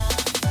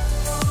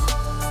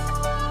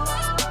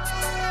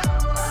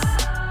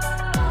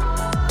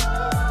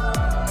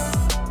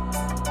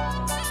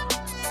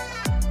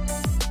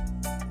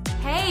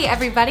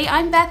everybody,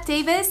 I'm Beth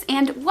Davis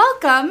and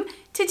welcome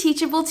to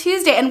Teachable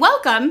Tuesday and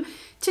welcome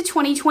to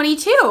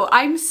 2022.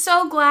 I'm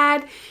so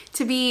glad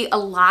to be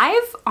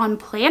alive on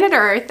planet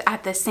Earth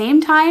at the same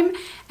time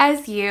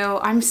as you.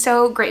 I'm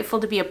so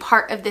grateful to be a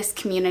part of this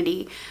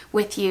community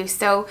with you.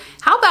 So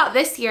how about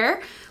this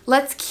year?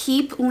 Let's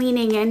keep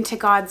leaning into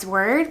God's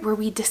word where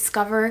we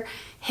discover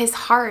his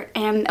heart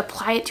and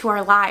apply it to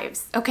our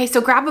lives. Okay, so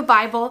grab a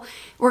Bible.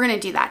 We're going to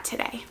do that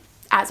today,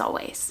 as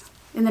always.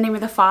 In the name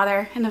of the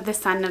Father, and of the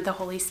Son, and of the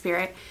Holy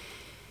Spirit.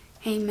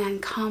 Amen.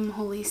 Come,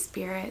 Holy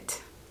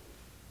Spirit.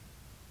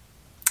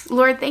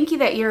 Lord, thank you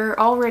that you're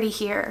already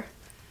here.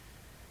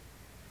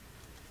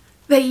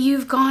 That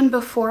you've gone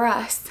before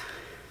us.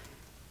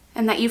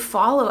 And that you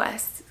follow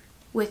us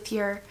with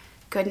your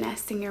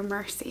goodness and your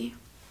mercy.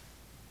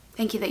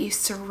 Thank you that you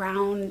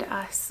surround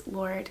us,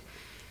 Lord.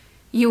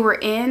 You were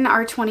in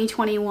our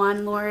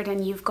 2021, Lord,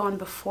 and you've gone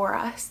before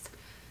us.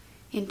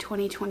 In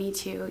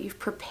 2022, you've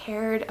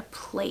prepared a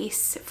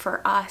place for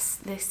us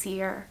this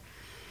year.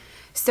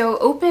 So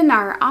open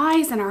our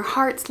eyes and our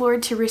hearts,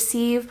 Lord, to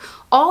receive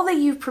all that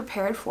you've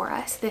prepared for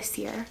us this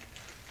year.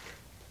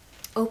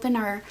 Open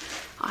our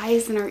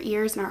eyes and our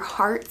ears and our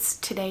hearts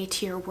today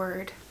to your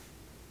word.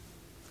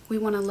 We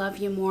want to love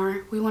you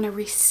more. We want to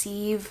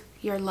receive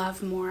your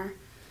love more.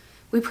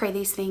 We pray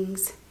these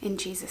things in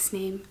Jesus'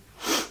 name.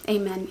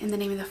 Amen. In the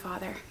name of the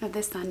Father, of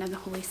the Son, and the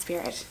Holy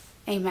Spirit.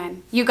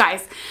 Amen. You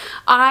guys,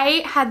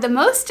 I had the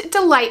most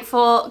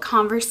delightful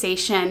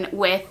conversation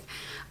with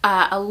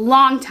a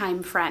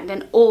longtime friend,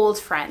 an old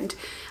friend,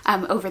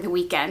 over the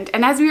weekend.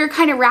 And as we were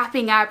kind of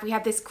wrapping up, we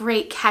had this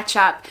great catch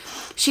up.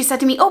 She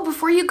said to me, "Oh,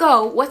 before you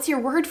go, what's your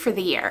word for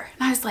the year?"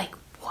 And I was like,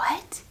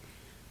 "What?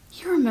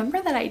 You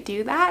remember that I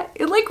do that?"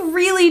 It like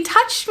really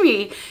touched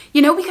me,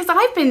 because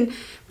I've been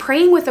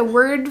praying with a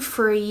word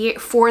for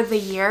the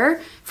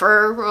year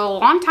for a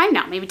long time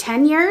now, maybe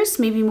 10 years,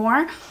 maybe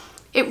more.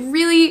 It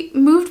really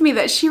moved me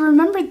that she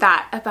remembered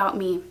that about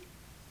me.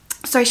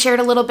 So I shared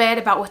a little bit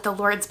about what the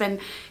Lord's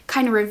been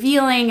kind of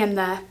revealing and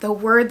the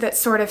word that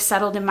sort of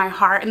settled in my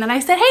heart. And then I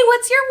said, "Hey,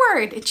 what's your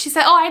word?" And she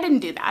said, "Oh, I didn't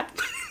do that."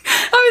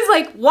 I was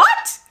like,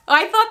 "What?"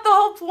 I thought the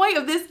whole point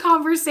of this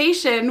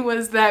conversation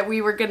was that we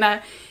were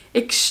gonna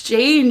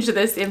exchange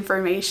this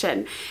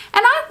information.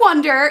 And I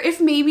wonder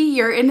if maybe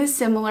you're in a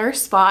similar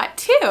spot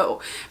too.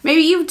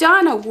 Maybe you've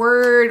done a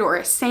word or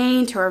a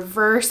saint or a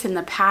verse in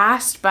the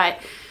past, but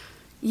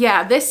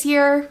yeah, this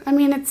year,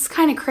 it's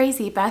kind of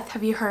crazy. Beth,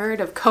 have you heard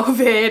of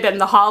COVID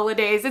and the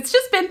holidays? It's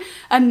just been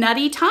a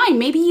nutty time.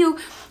 Maybe you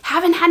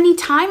haven't had any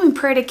time in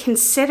prayer to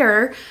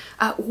consider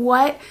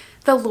what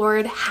the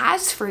Lord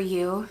has for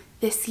you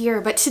this year.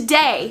 But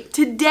today,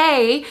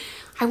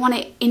 I want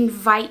to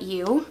invite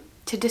you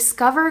to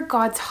discover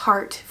God's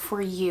heart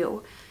for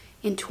you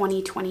in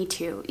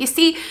 2022. You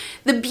see,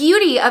 the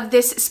beauty of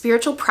this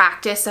spiritual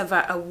practice of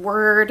a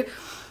word,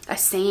 a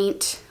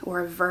saint,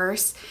 or a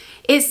verse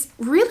is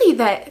really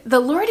that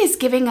the Lord is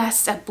giving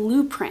us a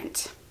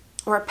blueprint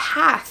or a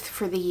path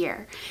for the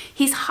year.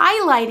 He's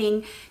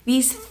highlighting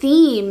these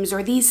themes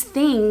or these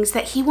things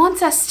that he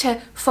wants us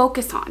to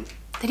focus on,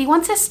 that he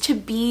wants us to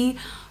be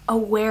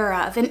aware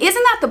of. And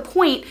isn't that the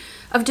point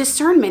of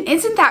discernment?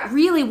 Isn't that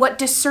really what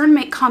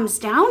discernment comes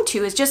down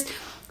to, is just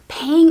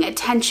paying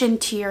attention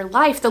to your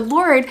life? The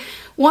Lord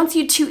wants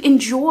you to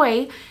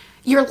enjoy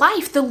your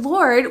life. The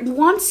Lord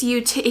wants you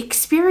to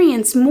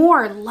experience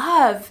more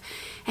love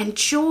and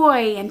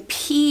joy and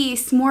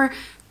peace, more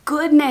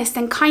goodness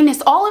and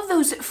kindness, all of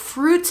those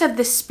fruits of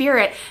the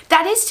Spirit.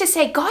 That is to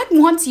say, God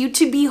wants you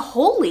to be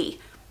holy.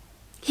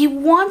 He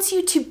wants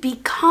you to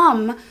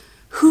become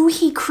who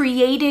he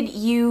created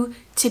you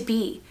to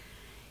be.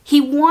 He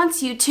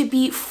wants you to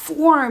be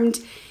formed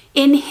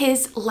in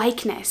his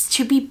likeness,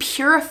 to be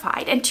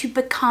purified and to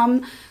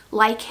become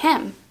like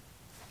him.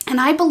 And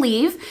I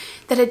believe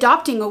that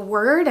adopting a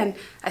word and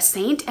a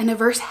saint and a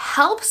verse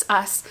helps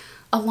us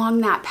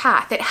along that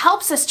path. It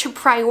helps us to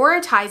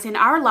prioritize in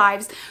our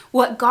lives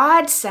what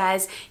God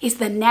says is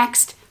the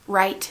next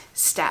right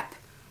step.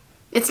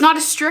 It's not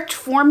a strict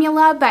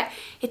formula, but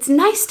it's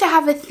nice to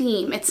have a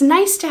theme. It's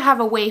nice to have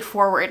a way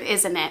forward,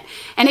 isn't it?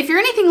 And if you're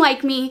anything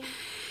like me,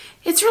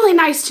 it's really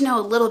nice to know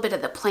a little bit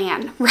of the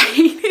plan, right?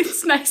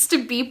 It's nice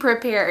to be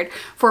prepared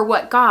for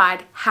what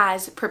God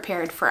has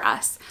prepared for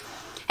us.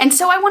 And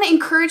so I want to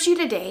encourage you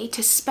today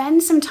to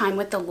spend some time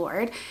with the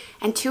Lord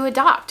and to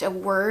adopt a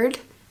word,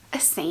 a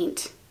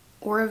saint,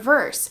 or a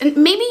verse. And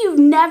maybe you've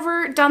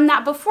never done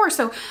that before,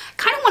 so I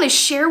kind of want to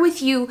share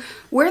with you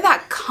where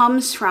that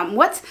comes from.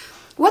 What's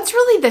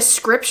really the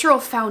scriptural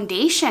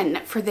foundation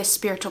for this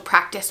spiritual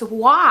practice?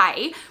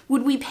 Why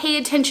would we pay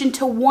attention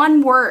to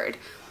one word?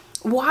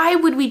 Why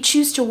would we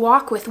choose to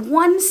walk with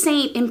one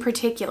saint in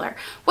particular?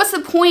 What's the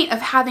point of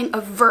having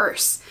a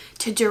verse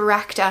to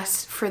direct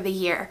us for the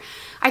year?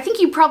 I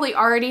think you probably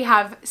already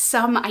have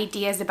some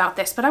ideas about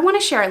this, but I want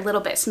to share a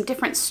little bit, some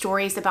different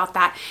stories about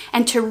that,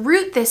 and to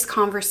root this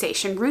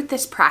conversation, root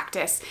this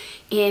practice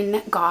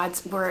in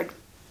God's word.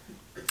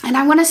 And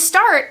I want to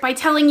start by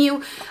telling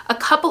you a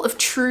couple of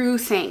true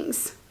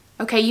things.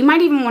 Okay, you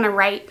might even want to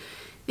write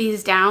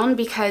these down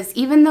because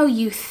even though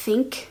you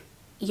think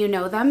you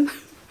know them,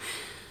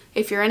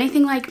 if you're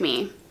anything like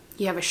me,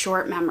 you have a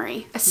short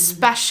memory,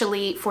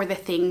 especially for the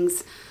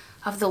things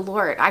of the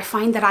Lord. I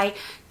find that I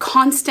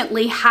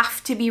constantly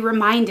have to be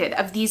reminded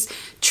of these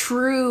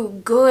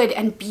true, good,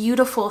 and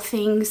beautiful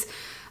things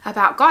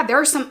about God. There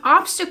are some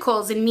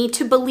obstacles in me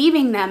to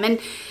believing them. And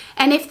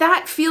if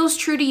that feels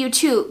true to you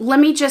too, let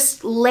me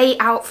just lay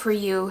out for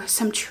you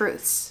some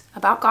truths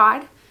about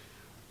God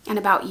and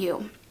about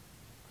you.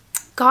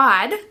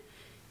 God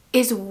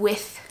is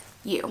with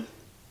you.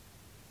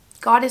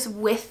 God is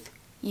with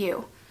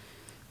you.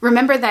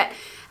 Remember that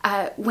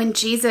when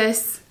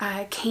Jesus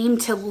came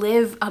to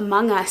live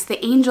among us,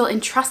 the angel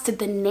entrusted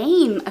the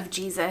name of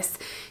Jesus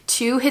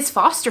to his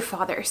foster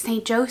father,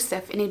 Saint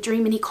Joseph, in a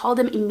dream, and he called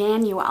him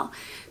Emmanuel,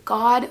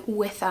 God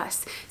with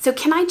us. So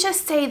can I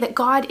just say that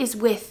God is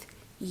with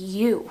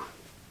you?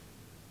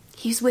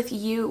 He's with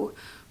you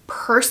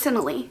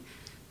personally,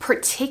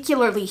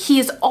 particularly. He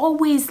is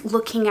always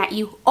looking at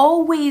you,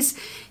 always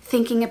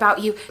thinking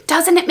about you.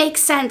 Doesn't it make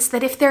sense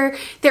that if there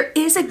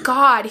is a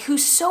God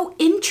who's so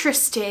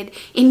interested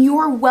in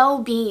your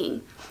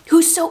well-being,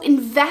 who's so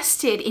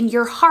invested in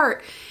your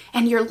heart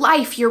and your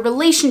life, your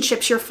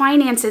relationships, your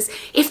finances,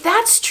 if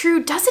that's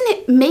true, doesn't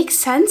it make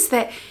sense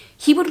that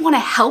he would want to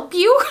help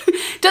you?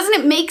 Doesn't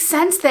it make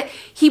sense that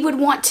he would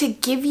want to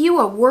give you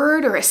a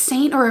word or a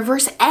saint or a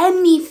verse,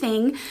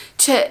 anything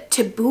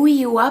to buoy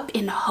you up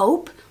in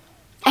hope,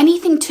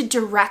 anything to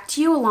direct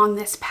you along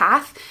this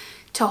path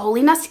to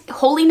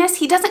holiness?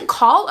 He doesn't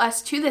call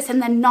us to this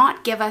and then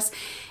not give us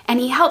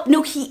any help.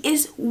 No, he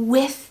is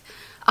with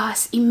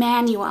us.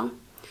 Emmanuel,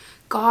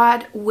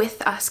 God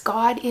with us.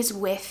 God is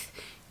with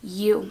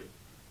you.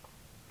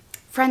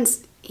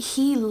 Friends,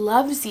 he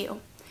loves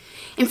you.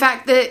 In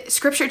fact, the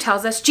scripture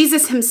tells us,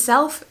 Jesus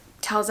himself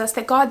tells us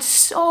that God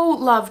so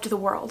loved the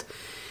world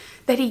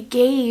that he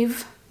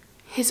gave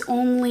his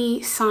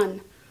only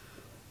son.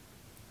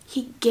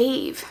 He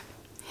gave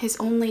his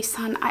only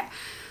son.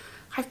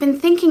 I've been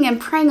thinking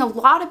and praying a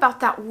lot about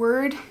that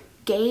word,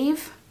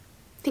 gave.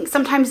 I think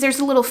sometimes there's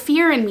a little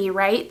fear in me,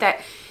 right?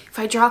 That if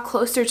I draw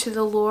closer to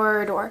the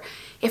Lord, or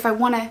if I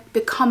want to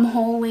become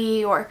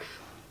holy, or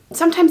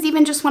sometimes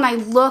even just when I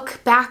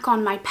look back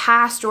on my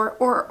past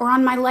or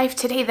on my life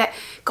today, that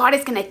God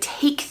is going to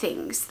take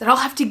things, that I'll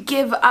have to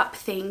give up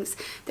things.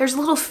 There's a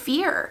little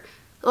fear,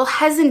 a little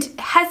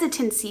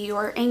hesitancy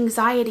or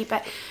anxiety.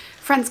 But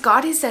friends,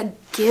 God is a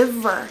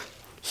giver.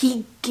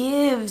 He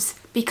gives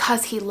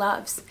because he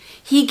loves.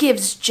 He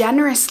gives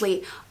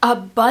generously,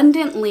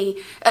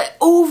 abundantly,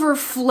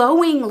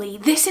 overflowingly.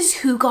 This is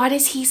who God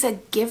is. He's a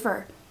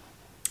giver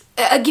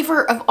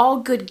of all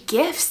good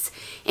gifts,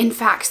 in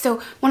fact.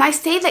 So when I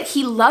say that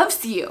he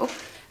loves you,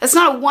 that's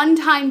not a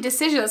one-time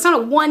decision. That's not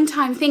a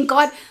one-time thing.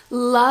 God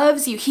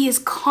loves you. He is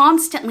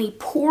constantly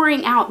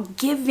pouring out,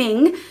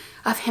 giving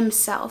of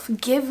himself,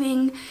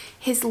 giving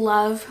his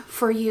love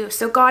for you.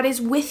 So God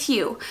is with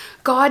you.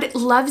 God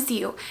loves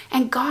you.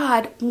 And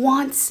God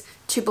wants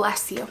to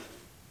bless you.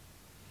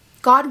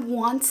 God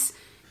wants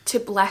to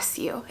bless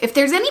you. If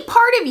there's any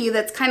part of you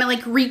that's kind of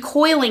like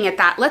recoiling at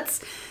that,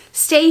 let's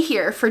stay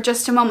here for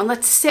just a moment.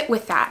 Let's sit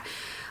with that.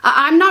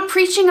 I'm not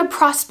preaching a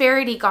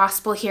prosperity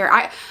gospel here.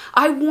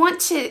 I want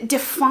to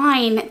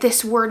define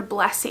this word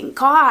blessing.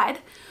 God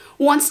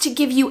wants to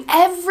give you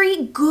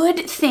every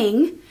good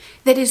thing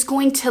that is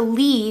going to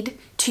lead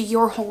to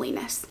your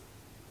holiness.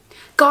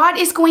 God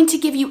is going to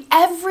give you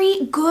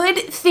every good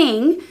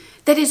thing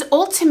that is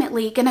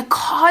ultimately going to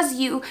cause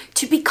you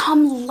to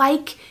become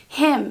like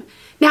him.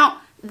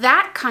 Now,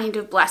 that kind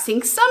of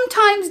blessing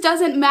sometimes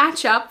doesn't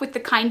match up with the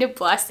kind of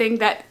blessing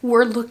that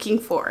we're looking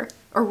for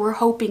or we're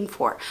hoping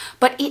for.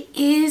 But it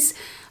is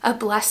a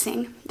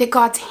blessing that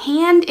God's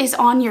hand is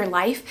on your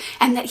life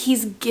and that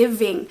he's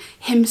giving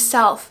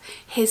himself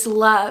his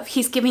love.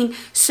 He's giving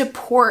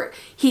support.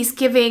 He's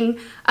giving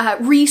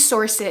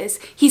resources.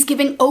 He's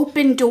giving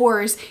open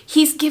doors.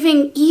 He's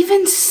giving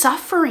even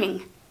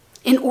suffering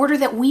in order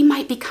that we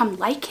might become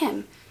like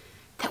him,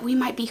 that we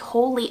might be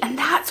holy. And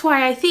that's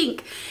why I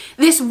think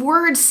this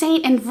word,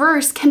 saint, and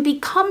verse can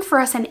become for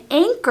us an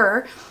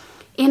anchor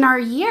in our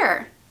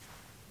year.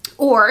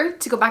 Or,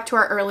 to go back to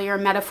our earlier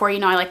metaphor, I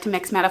like to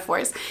mix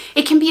metaphors.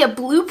 It can be a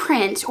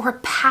blueprint or a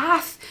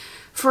path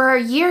for our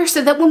year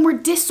so that when we're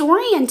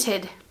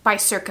disoriented by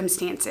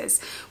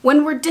circumstances,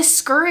 when we're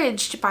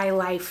discouraged by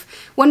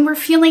life, when we're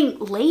feeling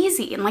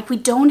lazy and like we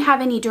don't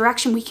have any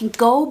direction, we can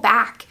go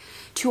back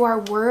to our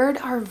word,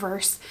 our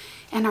verse,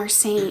 and our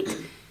saint.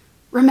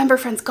 Remember,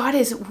 friends, God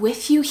is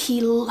with you. He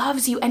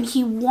loves you and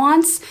he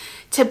wants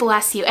to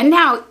bless you. And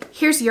now,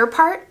 here's your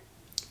part.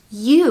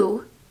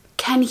 You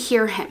can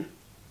hear him.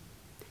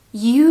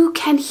 You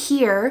can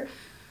hear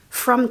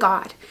from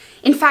God.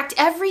 In fact,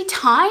 every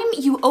time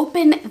you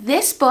open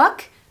this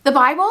book, the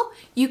Bible,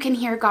 you can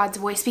hear God's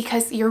voice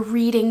because you're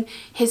reading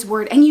his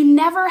word. And you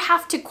never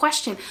have to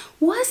question,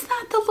 was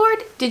that the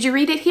Lord? Did you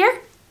read it here?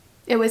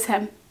 It was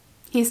him.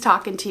 He's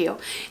talking to you.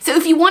 So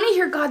if you want to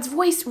hear God's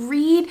voice,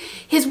 read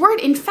his word.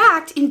 In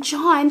fact, in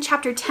John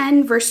chapter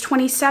 10, verse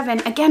 27,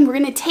 again, we're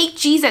going to take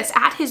Jesus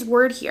at his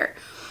word here.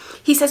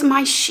 He says,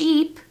 my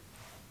sheep,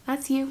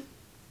 that's you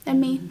and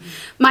me,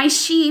 my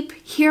sheep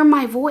hear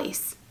my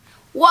voice.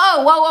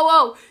 Whoa, whoa, whoa,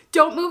 whoa.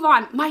 Don't move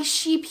on. My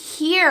sheep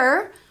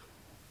hear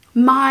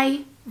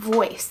my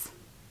voice.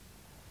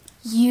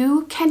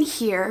 You can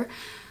hear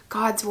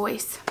God's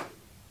voice.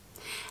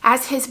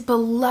 As his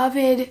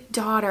beloved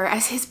daughter,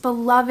 as his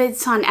beloved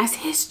son, as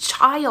his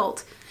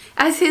child,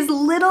 as his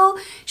little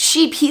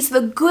sheep, he's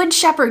the good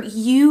shepherd.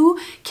 You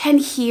can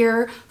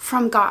hear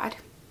from God.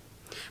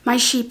 My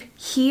sheep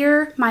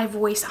hear my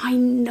voice. I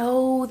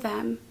know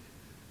them.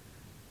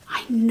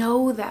 I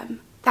know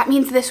them. That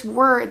means this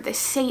word, this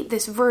saint,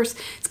 this verse,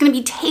 it's going to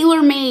be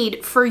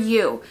tailor-made for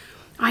you.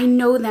 I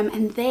know them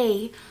and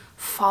they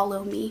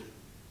follow me.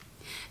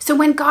 So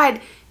when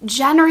God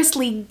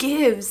generously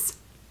gives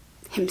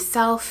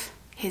himself,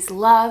 his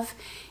love,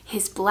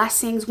 his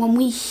blessings, when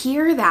we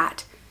hear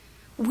that,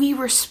 we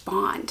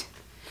respond.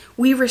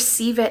 We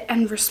receive it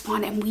and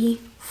respond, and we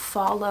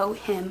follow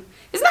him.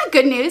 Isn't that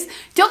good news?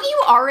 Don't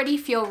you already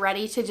feel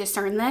ready to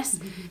discern this?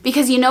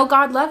 Because you know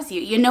God loves you.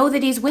 You know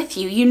that he's with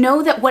you. You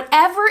know that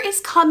whatever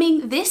is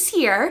coming this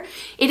year,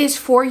 it is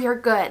for your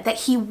good,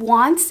 that he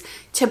wants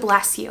to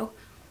bless you,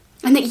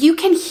 and that you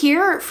can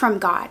hear from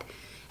God.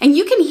 And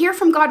you can hear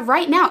from God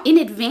right now in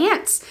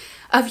advance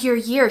of your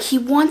year. He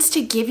wants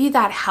to give you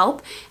that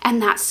help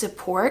and that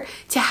support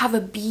to have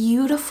a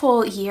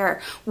beautiful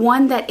year,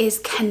 one that is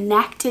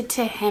connected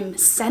to him,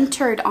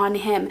 centered on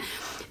him,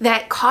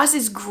 that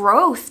causes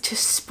growth to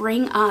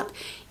spring up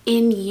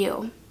in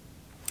you.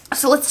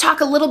 So let's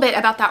talk a little bit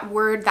about that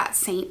word, that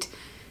saint,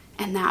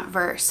 and that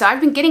verse. So I've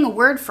been getting a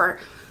word for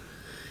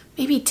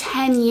maybe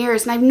 10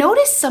 years, and I've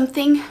noticed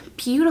something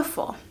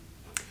beautiful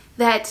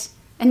that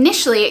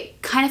initially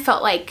it kind of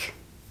felt like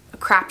a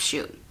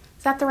crapshoot.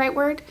 Is that the right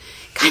word?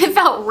 Kind of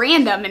felt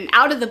random and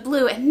out of the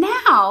blue. And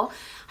now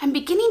I'm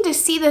beginning to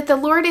see that the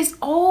Lord is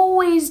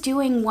always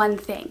doing one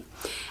thing.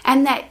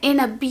 And that in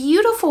a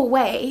beautiful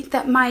way,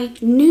 that my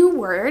new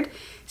word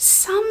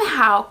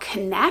somehow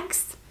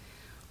connects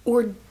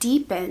or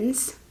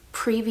deepens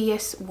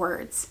previous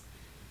words.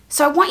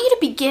 So I want you to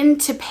begin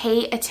to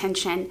pay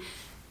attention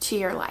to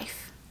your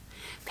life.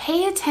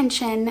 Pay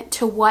attention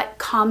to what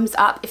comes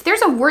up. If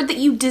there's a word that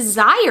you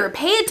desire,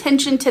 pay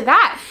attention to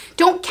that.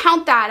 Don't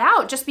count that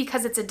out just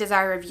because it's a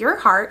desire of your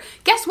heart.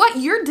 Guess what?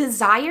 Your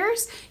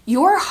desires,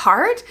 your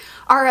heart,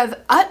 are of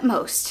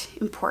utmost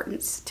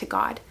importance to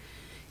God.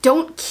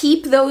 Don't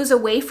keep those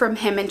away from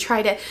him and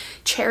try to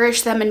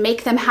cherish them and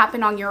make them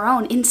happen on your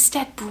own.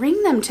 Instead,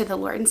 bring them to the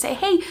Lord and say,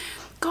 hey,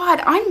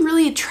 God, I'm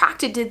really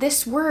attracted to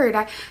this word.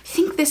 I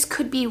think this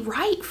could be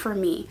right for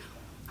me.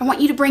 I want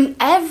you to bring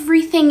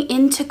everything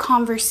into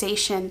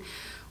conversation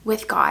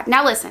with God.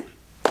 Now listen,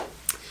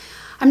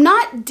 I'm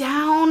not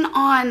down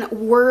on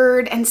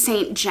word and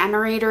saint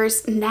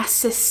generators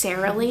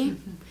necessarily,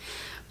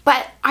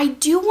 but I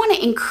do want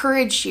to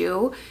encourage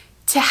you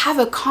to have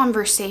a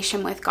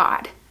conversation with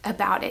God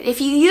about it.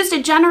 If you used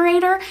a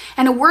generator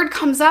and a word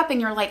comes up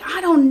and you're like, I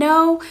don't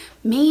know,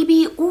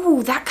 maybe,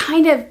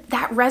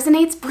 that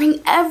resonates, bring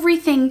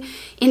everything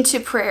into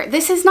prayer.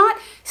 This is not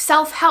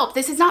self-help.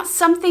 This is not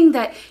something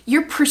that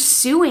you're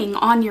pursuing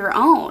on your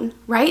own,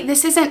 right?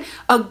 This isn't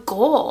a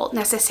goal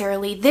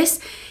necessarily. This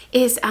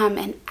is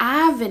an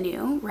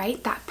avenue,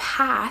 right? That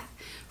path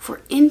for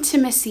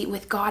intimacy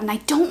with God. And I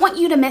don't want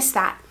you to miss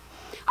that.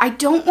 I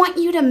don't want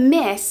you to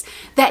miss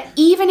that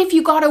even if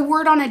you got a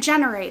word on a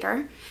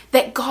generator,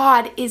 that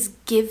God is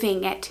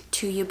giving it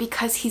to you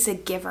because he's a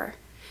giver,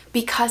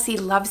 because he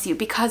loves you,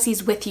 because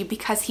he's with you,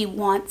 because he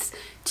wants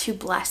to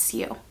bless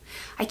you.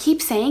 I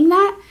keep saying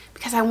that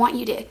because I want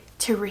you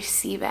to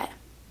receive it.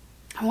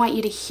 I want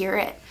you to hear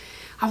it.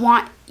 I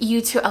want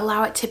you to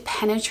allow it to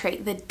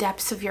penetrate the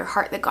depths of your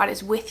heart, that God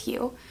is with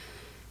you,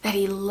 that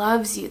he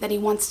loves you, that he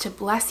wants to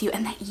bless you,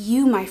 and that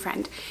you, my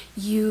friend,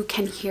 you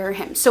can hear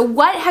him. So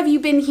what have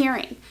you been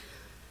hearing?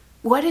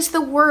 What is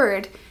the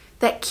word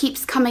that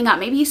keeps coming up?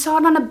 Maybe you saw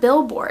it on a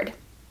billboard.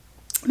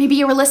 Maybe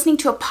you were listening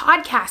to a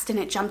podcast and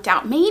it jumped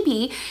out.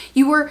 Maybe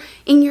you were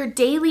in your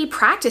daily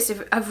practice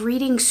of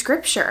reading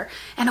scripture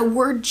and a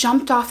word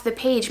jumped off the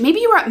page. Maybe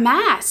you were at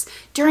Mass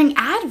during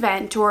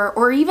Advent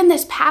or even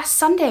this past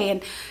Sunday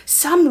and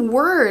some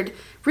word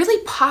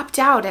really popped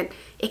out and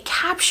it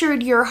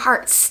captured your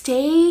heart.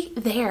 Stay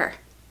there.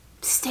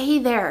 Stay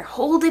there.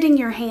 Hold it in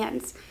your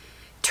hands.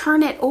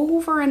 Turn it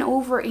over and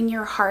over in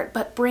your heart,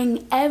 but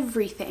bring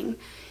everything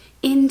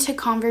into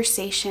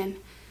conversation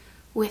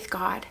with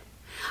God.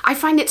 I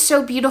find it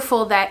so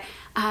beautiful that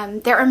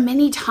there are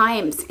many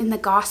times in the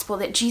gospel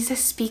that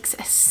Jesus speaks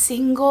a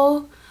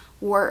single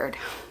word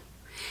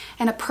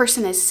and a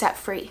person is set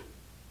free.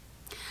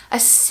 A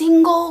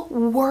single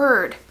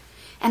word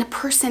and a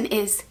person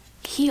is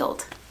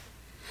healed.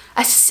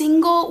 A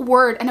single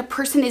word and a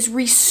person is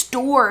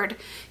restored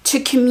to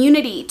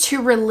community,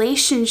 to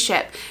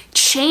relationship,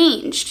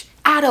 changed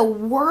at a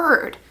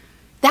word.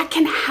 That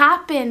can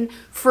happen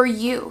for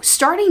you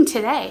starting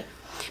today.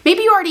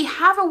 Maybe you already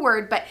have a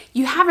word, but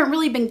you haven't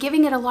really been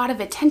giving it a lot of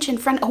attention.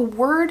 Friend, a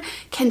word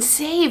can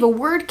save, a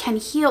word can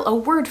heal, a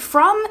word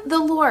from the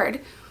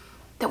Lord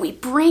that we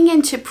bring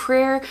into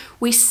prayer,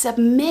 we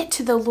submit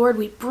to the Lord,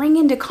 we bring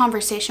into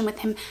conversation with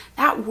him.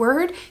 That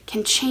word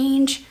can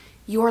change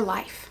your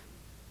life.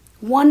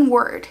 One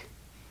word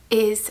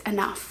is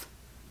enough.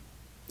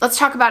 Let's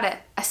talk about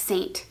a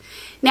saint.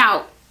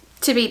 Now,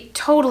 to be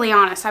totally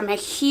honest, I'm a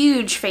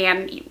huge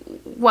fan,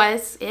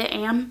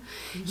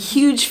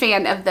 huge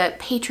fan of the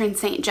patron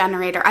saint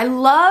generator. I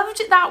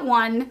loved that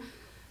one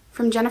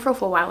from Jennifer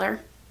Fulwiler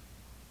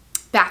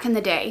back in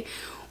the day,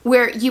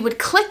 where you would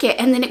click it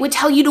and then it would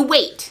tell you to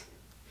wait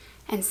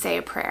and say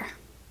a prayer.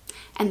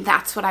 And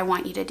that's what I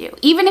want you to do.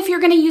 Even if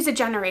you're going to use a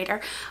generator,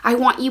 I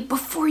want you,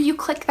 before you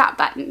click that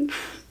button,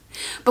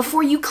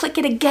 before you click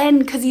it again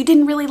because you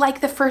didn't really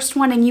like the first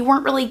one and you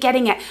weren't really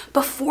getting it,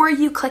 before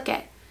you click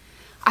it,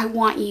 I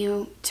want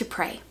you to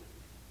pray.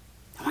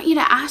 I want you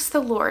to ask the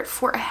Lord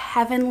for a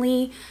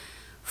heavenly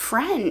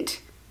friend.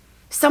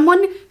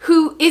 Someone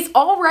who is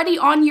already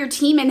on your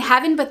team in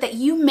heaven, but that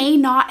you may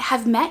not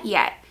have met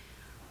yet.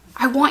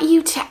 I want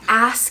you to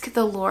ask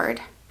the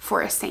Lord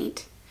for a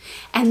saint.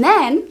 And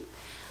then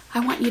I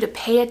want you to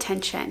pay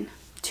attention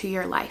to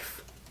your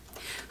life.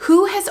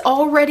 Who has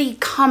already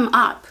come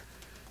up?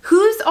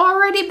 Who's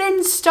already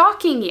been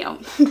stalking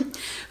you?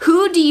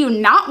 Who do you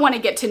not want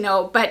to get to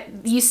know, but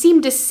you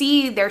seem to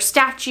see their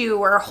statue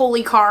or a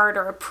holy card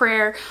or a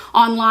prayer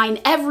online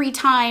every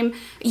time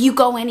you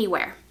go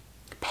anywhere?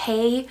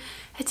 Pay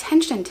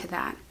attention to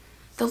that.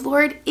 The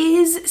Lord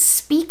is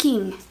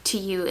speaking to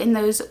you in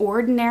those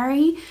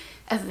ordinary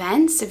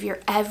events of your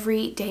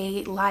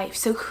everyday life.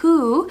 So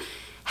who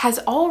has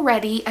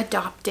already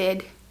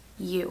adopted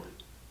you?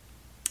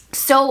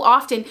 So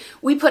often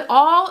we put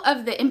all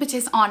of the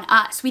impetus on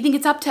us. We think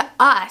it's up to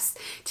us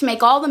to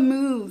make all the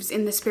moves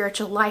in the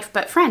spiritual life.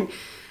 But friend,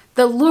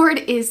 the Lord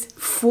is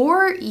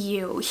for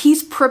you.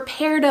 He's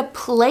prepared a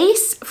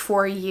place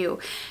for you.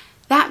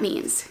 That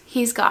means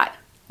he's got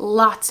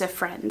lots of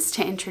friends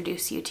to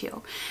introduce you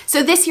to.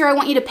 So this year I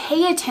want you to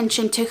pay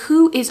attention to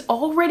who is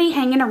already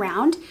hanging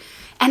around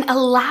and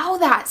allow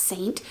that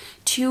saint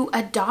to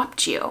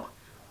adopt you.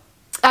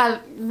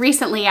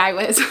 Recently I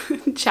was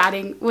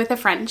chatting with a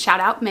friend, shout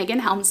out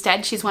Megan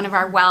Helmstead. She's one of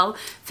our well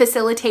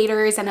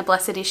facilitators and a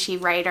Blessed Is She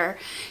writer.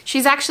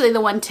 She's actually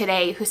the one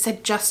today who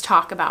said, just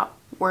talk about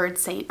word,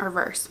 saint, or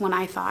verse, when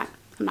I thought,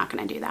 I'm not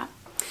going to do that.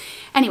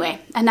 Anyway,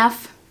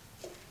 enough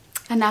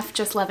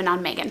just loving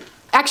on Megan.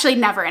 Actually,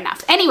 never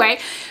enough. Anyway,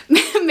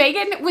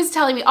 Megan was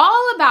telling me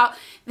all about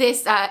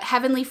this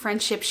heavenly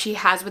friendship she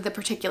has with a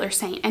particular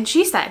saint. And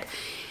she said,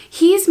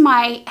 he's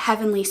my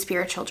heavenly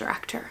spiritual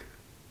director.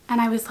 And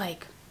I was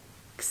like,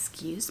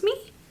 excuse me?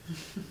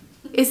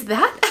 Is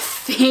that a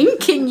thing?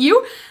 Can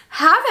you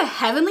have a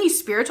heavenly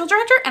spiritual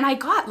director? And I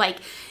got like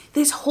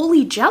this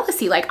holy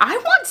jealousy. Like, I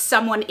want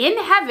someone in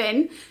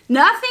heaven,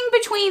 nothing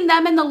between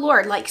them and the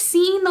Lord, like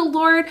seeing the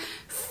Lord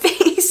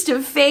face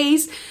to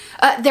face,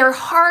 their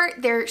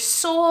heart, their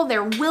soul,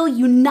 their will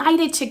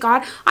united to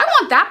God. I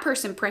want that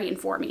person praying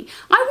for me.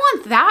 I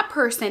want that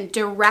person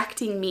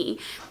directing me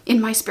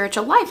in my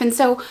spiritual life. And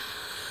so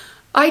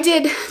I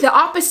did the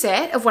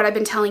opposite of what I've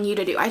been telling you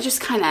to do. I just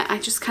kind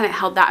of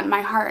held that in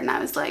my heart, and I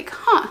was like,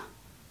 that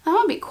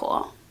would be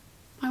cool.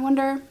 I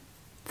wonder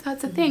if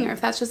that's a thing or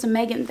if that's just a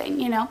Megan thing,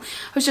 you know?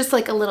 I was just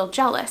like a little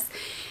jealous.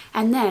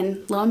 And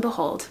then, lo and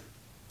behold,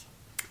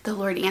 the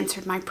Lord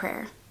answered my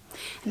prayer.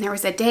 And there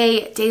was a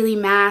day, daily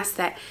mass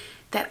that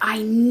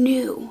I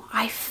knew,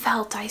 I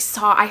felt, I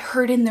saw, I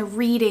heard in the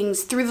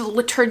readings through the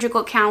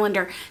liturgical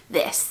calendar,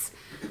 this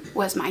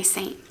was my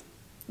saint.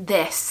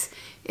 This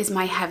is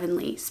my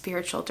heavenly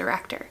spiritual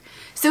director.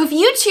 So if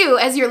you too,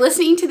 as you're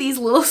listening to these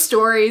little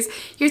stories,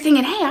 you're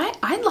thinking, hey,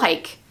 I'd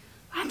like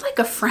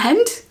a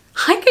friend.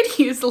 I could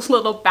use a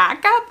little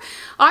backup.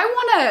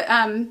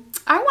 I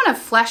want to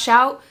flesh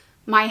out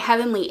my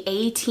heavenly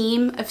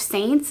A-team of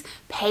saints.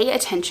 Pay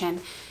attention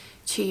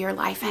to your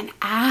life and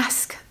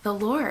ask the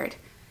Lord.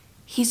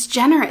 He's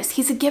generous.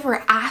 He's a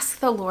giver. Ask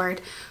the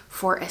Lord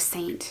for a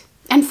saint.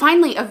 And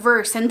finally, a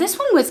verse. And this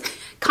one was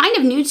kind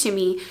of new to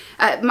me.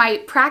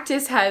 My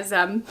practice has,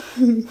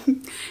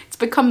 it's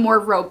become more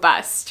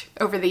robust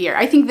over the year.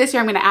 I think this year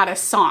I'm going to add a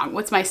song.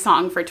 What's my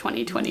song for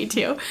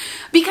 2022?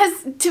 Because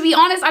to be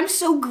honest, I'm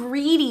so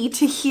greedy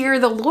to hear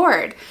the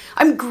Lord.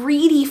 I'm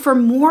greedy for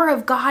more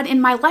of God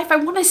in my life. I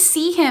want to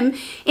see him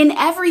in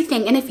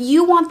everything. And if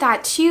you want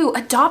that too,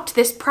 adopt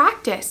this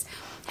practice.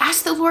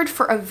 Ask the Lord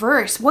for a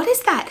verse. What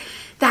is that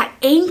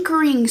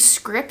anchoring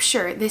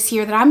scripture this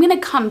year that I'm going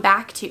to come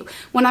back to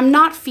when I'm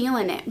not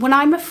feeling it, when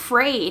I'm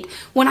afraid,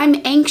 when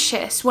I'm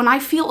anxious, when I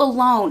feel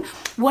alone?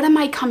 What am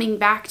I coming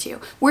back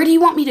to? Where do you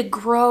want me to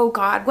grow,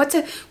 God? What's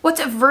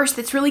a verse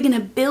that's really going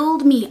to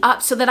build me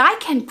up so that I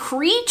can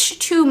preach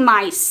to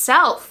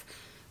myself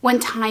when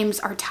times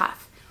are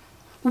tough?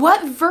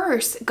 What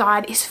verse,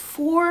 God, is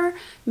for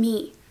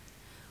me?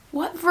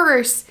 What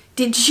verse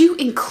did you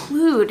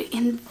include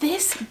in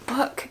this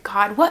book,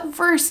 God? What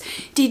verse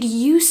did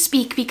you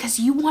speak because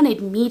you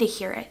wanted me to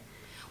hear it?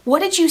 What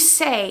did you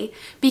say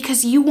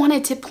because you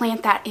wanted to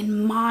plant that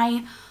in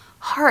my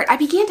heart? I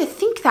began to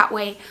think that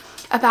way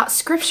about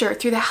scripture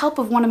through the help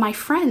of one of my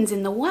friends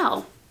in the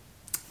well.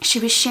 She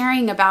was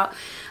sharing about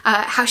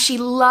how she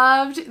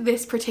loved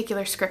this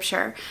particular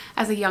scripture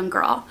as a young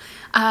girl.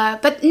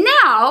 But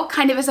now,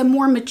 kind of as a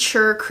more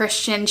mature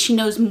Christian, she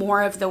knows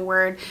more of the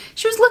word.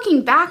 She was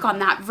looking back on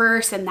that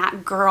verse and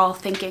that girl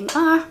thinking,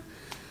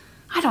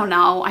 I don't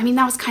know. I mean,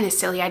 that was kind of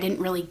silly. I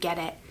didn't really get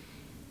it.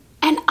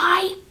 And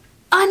I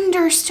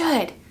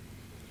understood.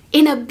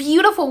 In a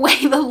beautiful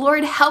way, the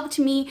Lord helped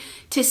me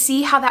to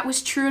see how that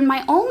was true in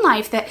my own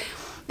life, that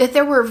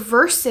there were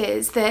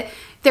verses, that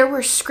there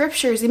were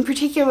scriptures, in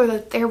particular,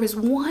 that there was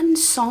one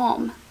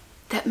psalm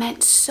that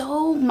meant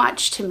so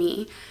much to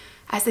me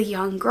as a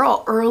young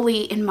girl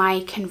early in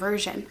my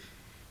conversion.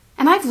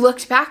 And I've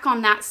looked back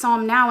on that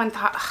psalm now and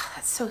thought,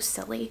 that's so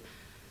silly.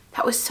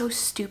 That was so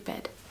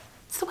stupid.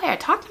 It's the way I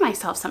talk to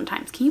myself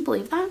sometimes. Can you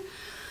believe that?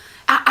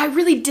 I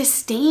really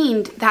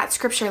disdained that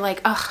scripture,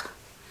 like,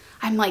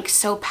 I'm like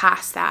so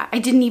past that. I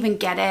didn't even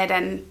get it.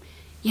 And,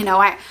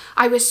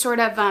 I was sort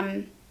of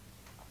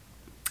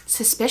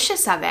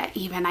suspicious of it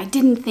even. I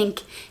didn't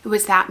think it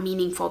was that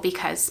meaningful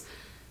because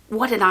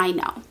what did I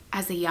know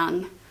as a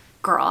young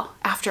girl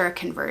after a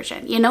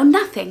conversion?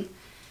 Nothing.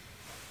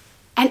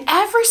 And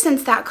ever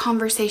since that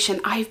conversation,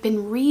 I've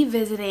been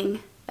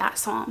revisiting that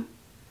psalm.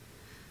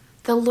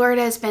 The Lord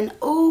has been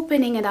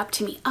opening it up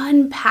to me,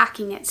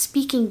 unpacking it,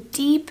 speaking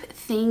deep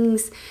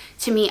things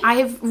to me. I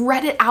have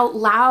read it out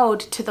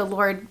loud to the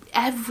Lord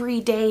every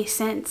day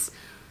since.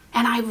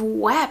 And I've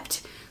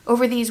wept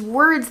over these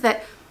words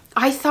that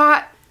I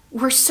thought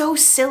were so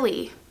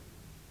silly.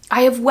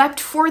 I have wept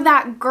for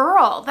that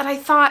girl that I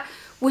thought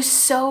was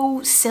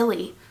so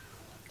silly.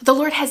 The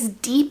Lord has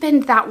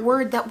deepened that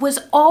word that was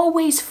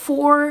always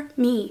for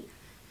me.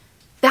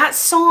 That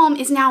psalm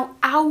is now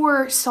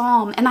our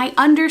psalm, and I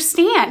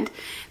understand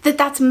that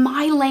that's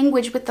my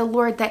language with the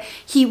Lord, that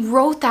he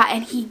wrote that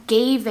and he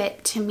gave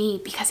it to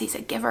me because he's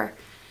a giver,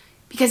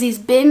 because he's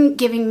been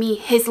giving me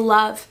his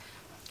love,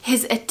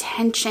 his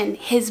attention,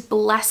 his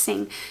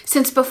blessing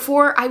since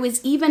before I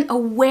was even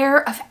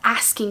aware of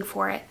asking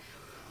for it.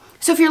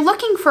 So if you're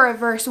looking for a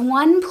verse,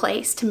 one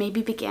place to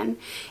maybe begin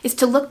is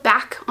to look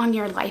back on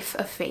your life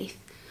of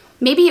faith.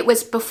 Maybe it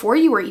was before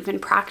you were even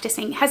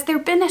practicing. Has there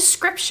been a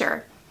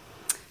scripture,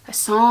 a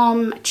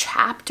psalm, a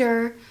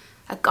chapter,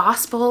 a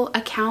gospel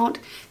account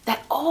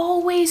that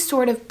always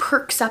sort of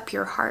perks up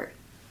your heart,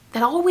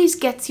 that always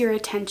gets your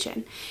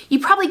attention? You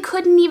probably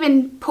couldn't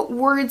even put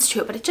words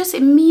to it, but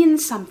it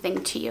means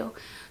something to you.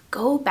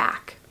 Go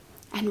back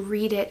and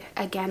read it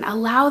again.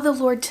 Allow the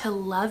Lord to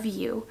love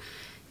you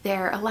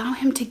there. Allow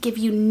him to give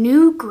you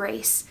new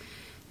grace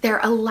there.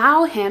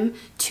 Allow him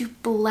to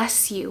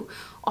bless you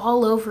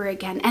all over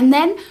again. And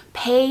then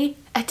pay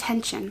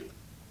attention.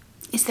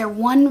 Is there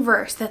one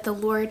verse that the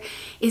Lord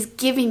is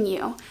giving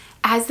you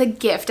as a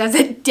gift, as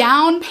a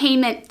down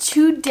payment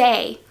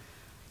today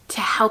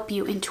to help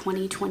you in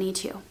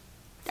 2022?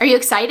 Are you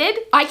excited?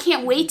 I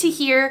can't wait to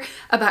hear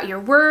about your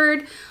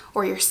word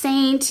or your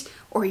saint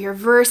or your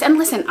verse. And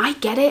listen, I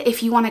get it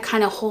if you want to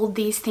kind of hold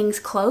these things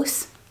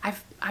close.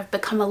 I've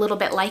become a little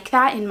bit like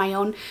that in my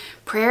own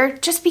prayer,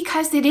 just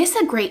because it is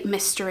a great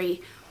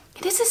mystery.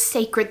 It is a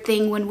sacred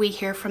thing when we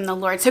hear from the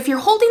Lord. So if you're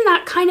holding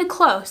that kind of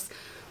close,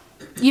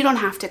 you don't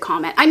have to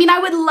comment. I mean, I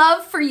would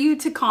love for you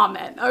to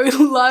comment. I would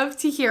love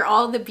to hear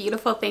all the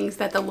beautiful things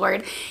that the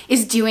Lord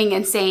is doing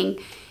and saying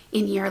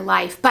in your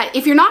life. But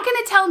if you're not going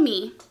to tell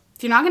me,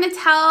 if you're not going to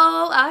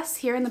tell us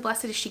here in the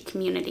Blessed Is She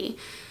community,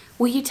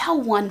 will you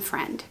tell one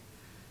friend?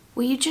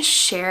 Will you just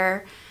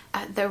share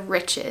the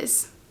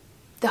riches,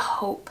 the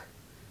hope,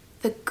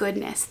 the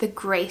goodness, the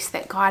grace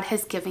that God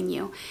has given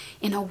you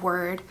in a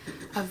word,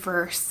 a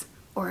verse,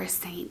 or a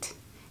saint?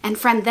 And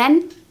friend,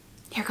 then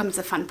here comes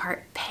the fun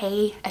part.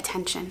 Pay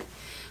attention.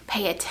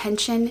 Pay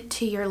attention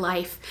to your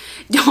life.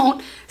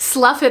 Don't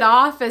slough it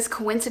off as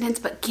coincidence,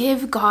 but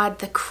give God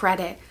the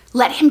credit.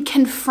 Let him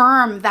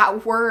confirm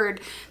that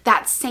word,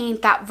 that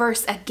saint, that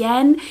verse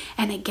again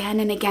and again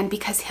and again,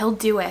 because he'll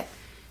do it,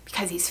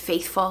 because he's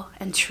faithful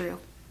and true.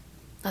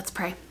 Let's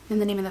pray. In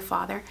the name of the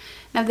Father,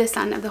 and of the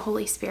Son, and of the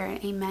Holy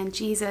Spirit. Amen.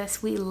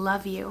 Jesus, we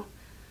love you.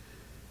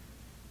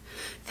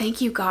 Thank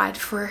you, God,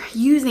 for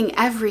using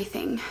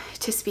everything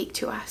to speak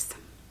to us.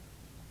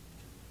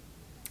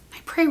 I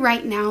pray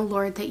right now,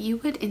 Lord, that you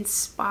would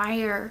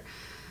inspire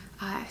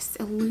us,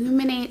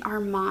 illuminate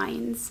our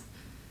minds,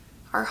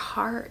 our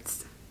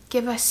hearts,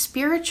 give us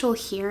spiritual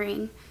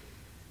hearing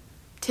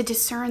to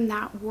discern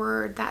that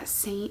word, that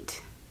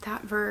saint,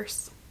 that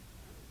verse.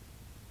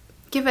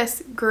 Give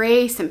us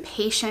grace and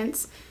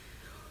patience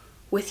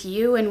with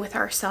you and with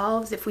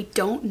ourselves if we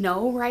don't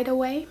know right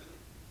away.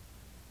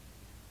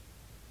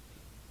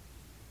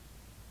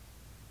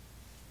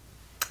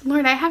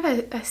 Lord, I have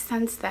a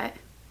sense that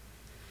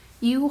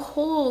you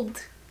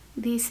hold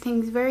these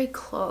things very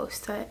close,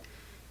 that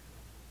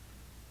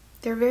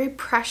they're very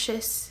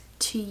precious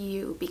to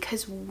you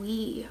because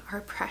we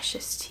are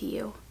precious to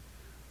you.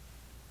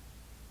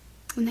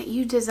 and that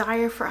you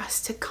desire for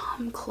us to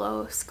come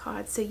close,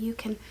 God, so you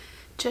can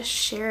just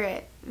share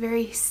it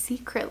very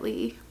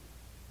secretly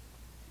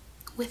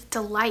with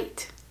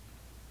delight,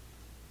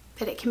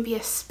 that it can be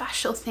a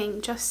special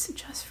thing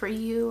just for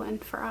you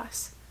and for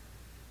us.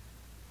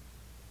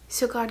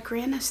 So God,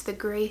 grant us the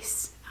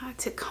grace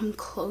to come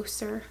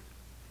closer,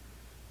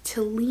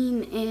 to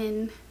lean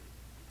in,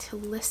 to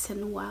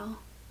listen well.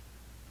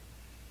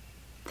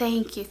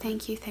 Thank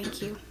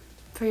you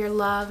for your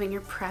love and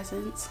your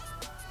presence.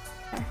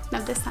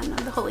 Of the Son,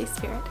 of the Holy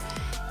Spirit.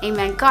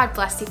 Amen. God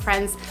bless you,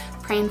 friends.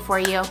 Praying for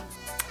you.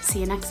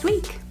 See you next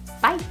week.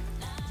 Bye.